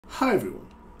Hi everyone,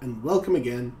 and welcome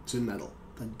again to Nettle,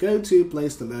 the go-to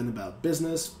place to learn about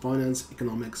business, finance,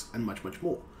 economics, and much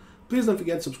more. Please don't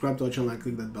forget to subscribe to our channel and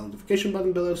click that bell notification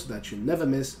button below so that you never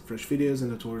miss fresh videos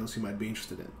and tutorials you might be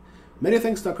interested in. Many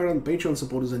thanks to our current Patreon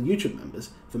supporters and YouTube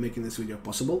members for making this video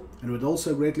possible, and we'd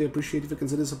also greatly appreciate if you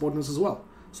consider supporting us as well.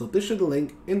 So please check the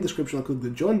link in the description or click the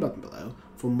join button below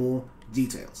for more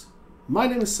details. My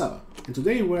name is Sava, and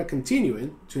today we're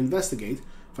continuing to investigate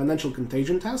financial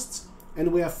contagion tests,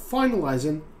 and we are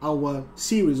finalizing our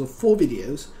series of 4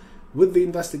 videos with the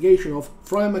investigation of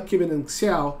Fry-Mckibbin and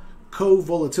Hsiao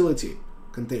Covolatility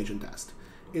contagion test.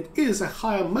 It is a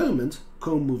higher moment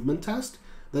co-movement test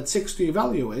that seeks to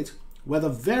evaluate whether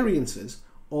variances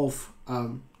of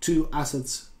two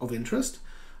assets of interest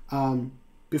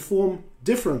perform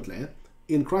differently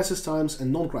in crisis times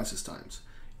and non-crisis times.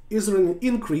 Is there an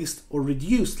increased or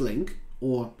reduced link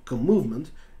or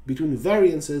co-movement between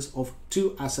variances of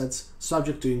two assets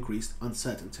subject to increased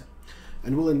uncertainty?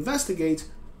 And we'll investigate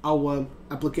our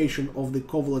application of the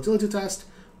Covolatility test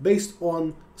based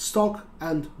on stock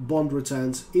and bond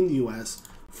returns in the US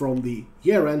from the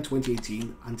year-end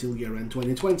 2018 until year-end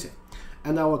 2020.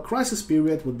 And our crisis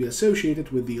period would be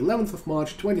associated with the 11th of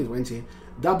March 2020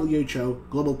 WHO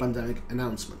global pandemic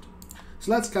announcement.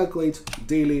 So let's calculate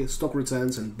daily stock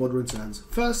returns and bond returns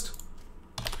first,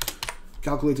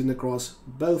 calculating across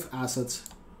both assets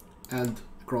and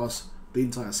across the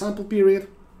entire sample period.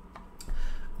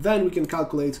 Then we can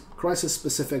calculate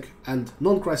crisis-specific and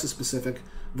non-crisis-specific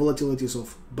volatilities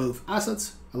of both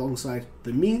assets alongside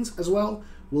the means as well.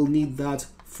 We'll need that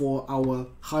for our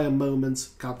higher moments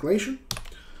calculation.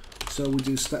 So we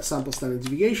do sample standard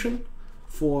deviation.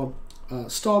 For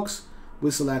stocks,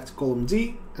 we select column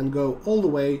D and go all the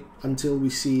way until we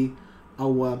see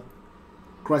our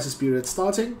crisis period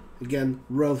starting. Again,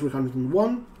 row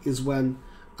 301 is when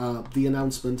the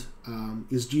announcement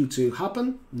is due to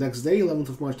happen, next day, 11th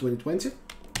of March 2020.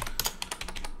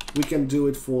 We can do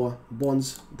it for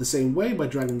bonds the same way by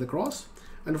dragging the cross.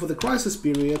 And for the crisis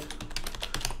period,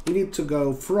 we need to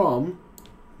go from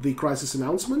the crisis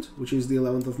announcement, which is the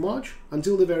 11th of March,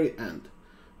 until the very end,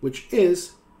 which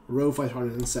is row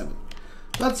 507.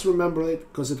 Let's remember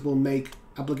it because it will make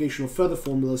application of further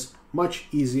formulas much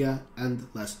easier and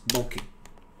less bulky.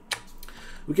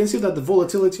 We can see that the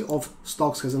volatility of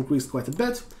stocks has increased quite a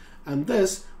bit, and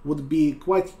this would be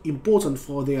quite important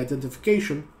for the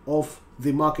identification of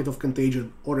the market of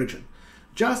contagion origin.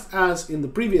 Just as in the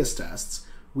previous tests,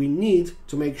 we need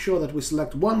to make sure that we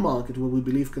select one market where we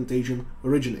believe contagion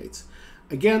originates.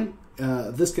 Again,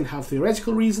 this can have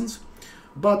theoretical reasons,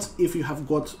 but if you have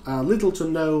got little to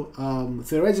no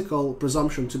theoretical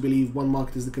presumption to believe one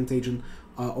market is the contagion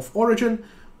of origin,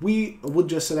 we would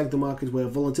just select the market where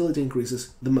volatility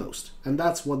increases the most. And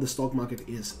that's what the stock market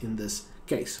is in this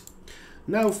case.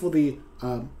 Now for the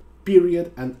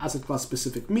period and asset class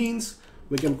specific means,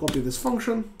 we can copy this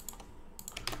function,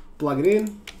 plug it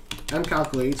in, and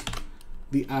calculate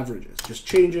the averages, just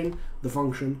changing the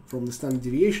function from the standard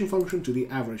deviation function to the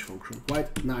average function,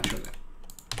 quite naturally.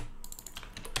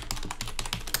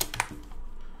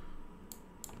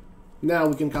 Now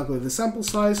we can calculate the sample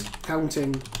size,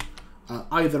 counting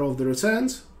either of the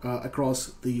returns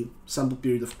across the sample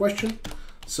period of question.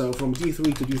 So from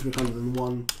D3 to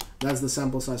D301, that's the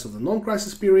sample size of the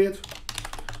non-crisis period,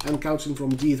 and counting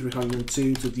from D302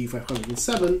 to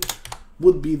D507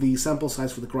 would be the sample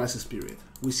size for the crisis period.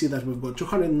 We see that we've got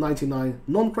 299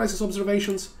 non-crisis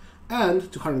observations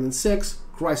and 206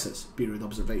 crisis period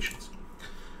observations.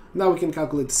 Now we can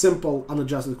calculate simple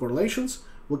unadjusted correlations.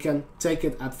 We can take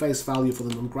it at face value for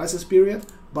the non-crisis period,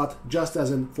 but just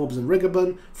as in Forbes and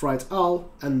Rigobin, Fry et al.,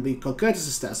 and the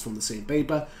Coll-Curtis's test from the same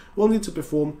paper, we'll need to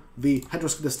perform the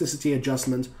heteroscedasticity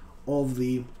adjustment of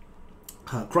the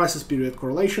crisis period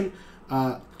correlation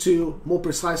to more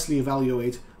precisely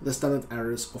evaluate the standard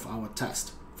errors of our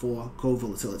test for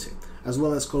covolatility, as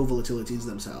well as covolatilities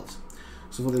themselves.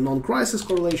 So for the non-crisis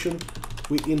correlation,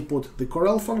 we input the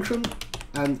Correl function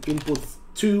and input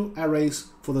 2 arrays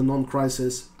for the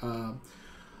non-crisis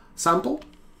sample.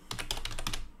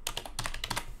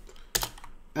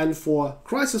 And for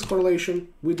crisis correlation,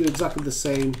 we do exactly the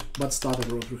same, but start at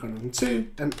row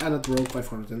 302 and end at row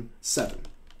 507.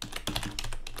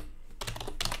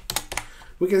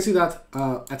 We can see that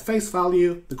at face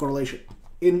value, the correlation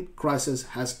in crisis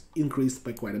has increased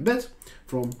by quite a bit,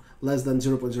 from less than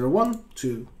 0.01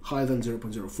 to higher than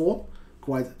 0.04,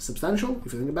 quite substantial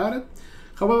if you think about it.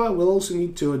 However, we'll also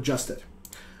need to adjust it.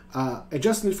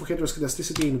 Adjusting it for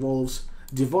heteroscedasticity involves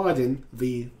dividing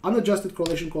the unadjusted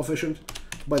correlation coefficient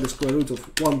by the square root of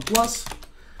 1 plus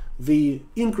the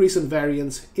increase in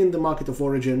variance in the market of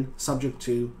origin subject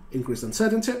to increased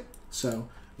uncertainty. So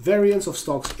variance of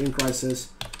stocks in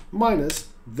crisis minus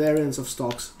variance of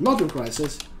stocks not in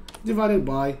crisis divided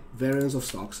by variance of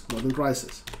stocks not in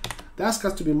crisis. That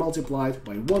has to be multiplied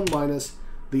by 1 minus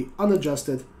the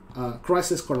unadjusted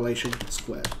crisis correlation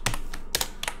squared.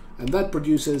 And that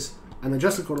produces an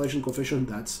adjusted correlation coefficient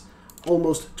that's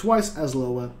almost twice as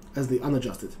lower as the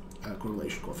unadjusted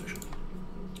correlation coefficient.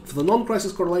 For the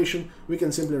non-crisis correlation, we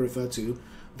can simply refer to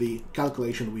the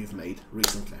calculation we've made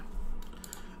recently.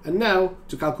 And now,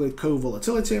 to calculate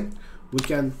covolatility, we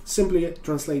can simply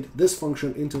translate this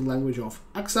function into the language of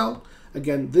Excel.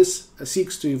 Again, this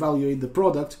seeks to evaluate the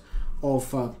product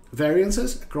of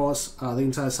variances across the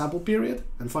entire sample period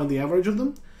and find the average of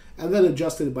them, and then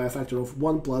adjust it by a factor of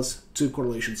 1 plus 2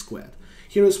 correlation squared.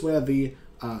 Here is where the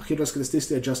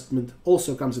heteroscedasticity adjustment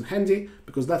also comes in handy,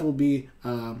 because that will be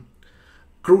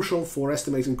crucial for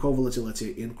estimating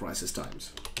covolatility in crisis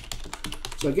times.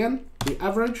 So again, the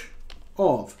average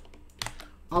of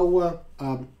our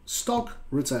stock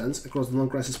returns across the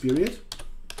non-crisis period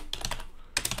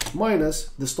minus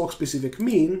the stock-specific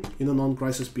mean in the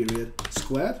non-crisis period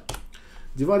squared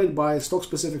divided by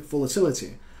stock-specific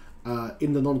volatility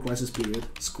in the non-crisis period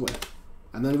squared.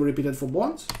 And then we repeat it for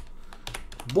bonds.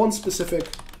 Bond-specific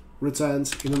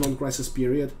returns in the non-crisis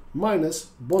period minus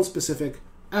bond-specific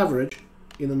average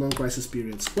in the non-crisis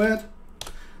period squared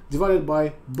divided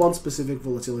by bond-specific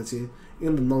volatility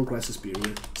in the non-crisis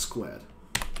period squared.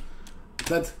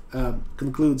 That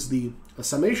concludes the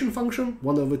summation function.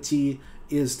 1 over t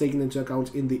is taken into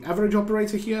account in the average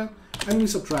operator here, and we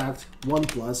subtract 1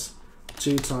 plus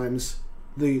 2 times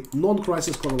the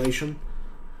non-crisis correlation,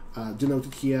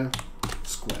 denoted here,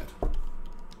 squared.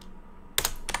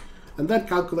 And that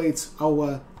calculates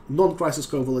our non-crisis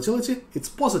covolatility. It's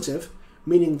positive,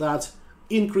 meaning that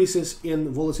increases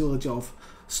in volatility of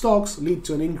stocks lead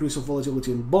to an increase of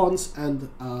volatility in bonds, and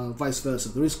vice versa.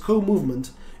 There is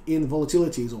co-movement in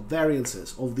volatilities or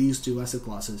variances of these two asset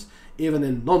classes, even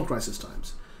in non-crisis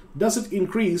times. Does it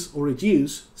increase or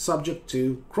reduce subject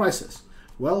to crisis?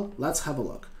 Well, let's have a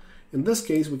look. In this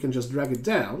case, we can just drag it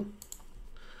down,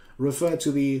 refer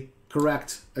to the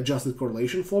correct adjusted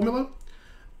correlation formula,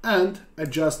 and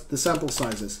adjust the sample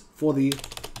sizes for the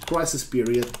crisis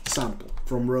period sample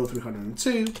from row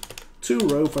 302 to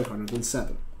row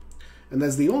 507. And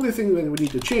that's the only thing that we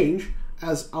need to change,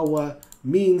 as our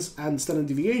means and standard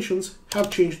deviations have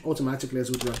changed automatically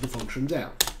as we drag the function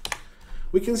down.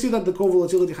 We can see that the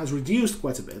covolatility has reduced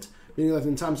quite a bit, meaning that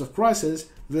in times of crisis,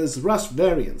 there's less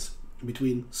variance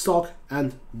between stock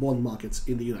and bond markets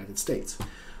in the United States.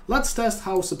 Let's test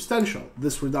how substantial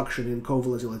this reduction in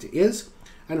covolatility is,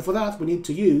 and for that we need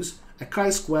to use a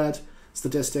chi-squared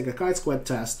statistic, a chi-squared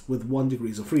test with 1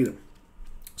 degree of freedom.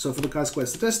 So for the chi-squared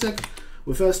statistic,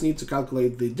 we first need to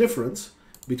calculate the difference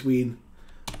between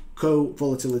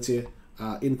co-volatility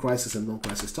in crisis and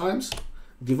non-crisis times,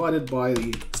 divided by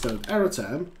the standard error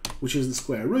term, which is the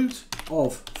square root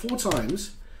of 4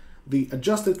 times the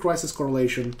adjusted crisis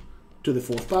correlation to the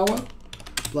 4th power,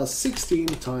 plus 16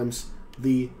 times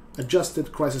the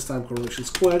adjusted crisis time correlation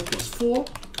squared plus 4.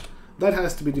 That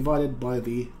has to be divided by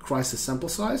the crisis sample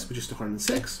size, which is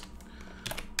 206,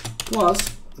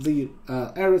 plus the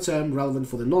error term relevant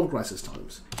for the non-crisis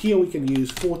times. Here we can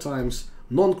use 4 times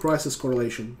non-crisis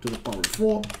correlation to the power of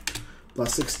 4,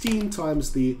 plus 16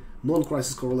 times the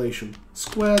non-crisis correlation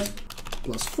squared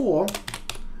plus 4,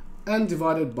 and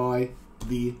divided by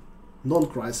the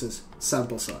non-crisis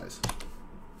sample size.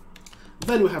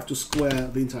 Then we have to square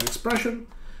the entire expression,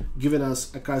 giving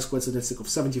us a chi-squared statistic of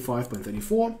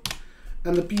 75.34,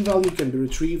 and the p-value can be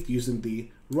retrieved using the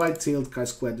right-tailed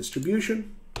chi-squared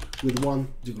distribution with 1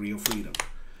 degree of freedom.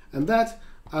 And that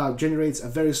generates a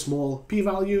very small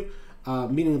p-value,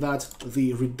 meaning that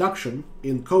the reduction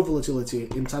in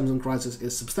covolatility in times of crisis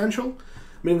is substantial,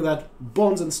 meaning that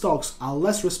bonds and stocks are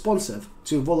less responsive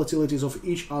to volatilities of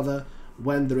each other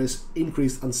when there is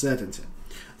increased uncertainty.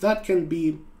 That can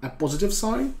be a positive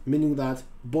sign, meaning that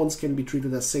bonds can be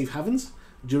treated as safe havens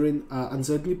during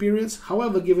uncertainty periods.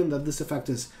 However, given that this effect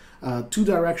is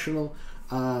two-directional,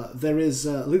 there is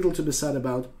little to be said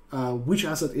about which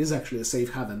asset is actually a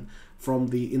safe haven from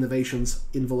the innovations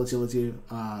in volatility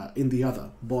in the other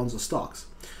bonds or stocks.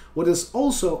 What is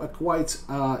also a quite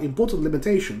important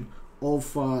limitation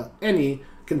of any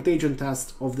contagion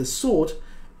test of this sort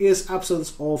is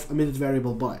absence of immediate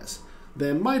variable bias.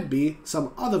 There might be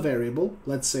some other variable,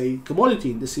 let's say commodity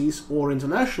indices or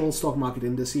international stock market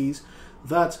indices,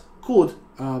 that could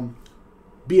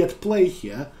be at play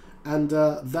here, and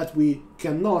that we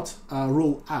cannot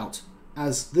rule out,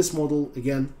 as this model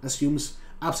again assumes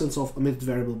absence of omitted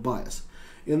variable bias.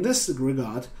 In this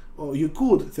regard, you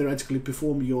could theoretically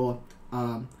perform your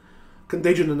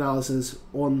contagion analysis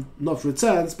on not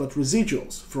returns but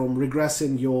residuals, from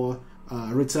regressing your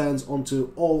returns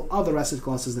onto all other asset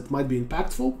classes that might be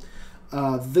impactful.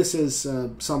 This is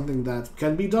something that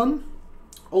can be done,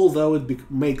 although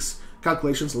it makes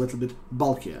calculations a little bit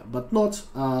bulkier, but not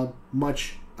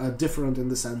much different in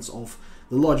the sense of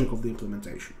the logic of the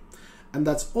implementation. And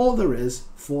that's all there is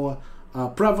for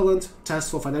prevalent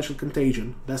tests for financial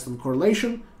contagion based on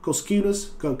correlation,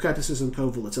 co-skewness, co-curtices, and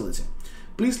co-volatility.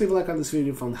 Please leave a like on this video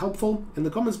if you found it helpful. In the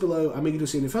comments below, I'm eager to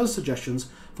see any further suggestions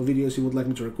for videos you would like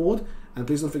me to record. And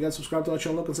please don't forget to subscribe to our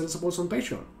channel and consider support us on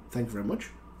Patreon. Thank you very much,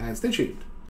 and stay tuned.